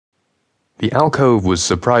The alcove was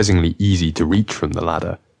surprisingly easy to reach from the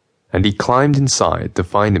ladder, and he climbed inside to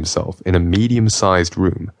find himself in a medium-sized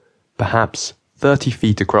room, perhaps 30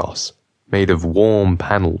 feet across, made of warm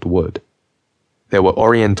panelled wood. There were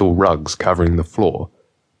oriental rugs covering the floor,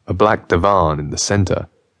 a black divan in the centre,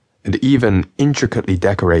 and even intricately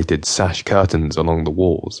decorated sash curtains along the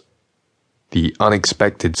walls. The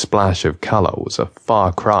unexpected splash of colour was a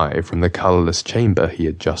far cry from the colourless chamber he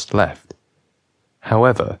had just left.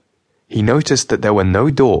 However, he noticed that there were no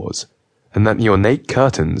doors, and that the ornate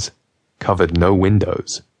curtains covered no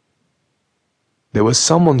windows. There was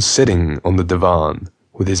someone sitting on the divan,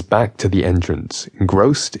 with his back to the entrance,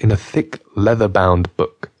 engrossed in a thick leather-bound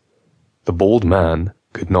book. The bald man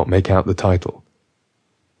could not make out the title.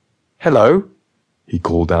 "Hello," he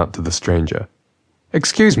called out to the stranger.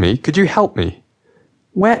 "Excuse me, could you help me?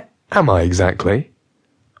 Where am I exactly?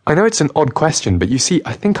 I know it's an odd question, but you see,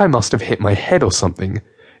 I think I must have hit my head or something.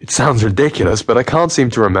 It sounds ridiculous, but I can't seem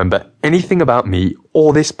to remember anything about me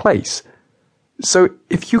or this place. So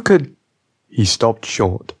if you could—" He stopped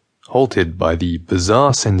short, halted by the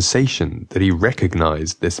bizarre sensation that he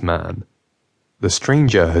recognized this man. The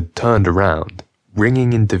stranger had turned around,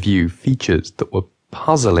 bringing into view features that were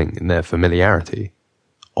puzzling in their familiarity.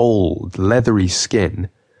 Old, leathery skin,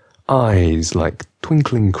 eyes like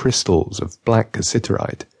twinkling crystals of black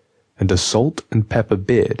cassiterite, and a salt and pepper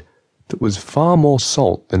beard that was far more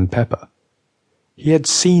salt than pepper. He had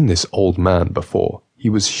seen this old man before, he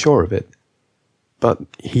was sure of it, but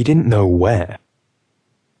he didn't know where.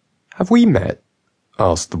 "Have we met?"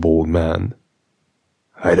 asked the bald man.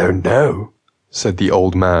 "I don't know," said the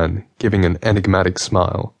old man, giving an enigmatic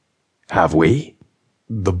smile. "Have we?"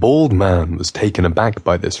 The bald man was taken aback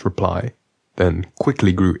by this reply, then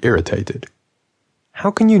quickly grew irritated.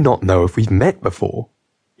 "How can you not know if we've met before?"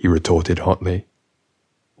 he retorted hotly.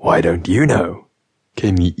 "Why don't you know?"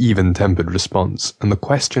 came the even-tempered response, and the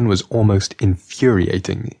question was almost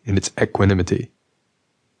infuriating in its equanimity.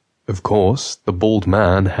 Of course, the bald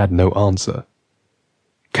man had no answer.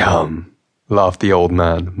 "Come," laughed the old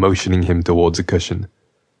man, motioning him towards a cushion.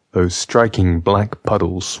 Those striking black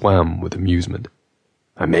puddles swam with amusement.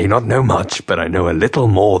 "I may not know much, but I know a little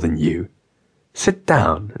more than you. Sit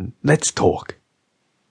down and let's talk."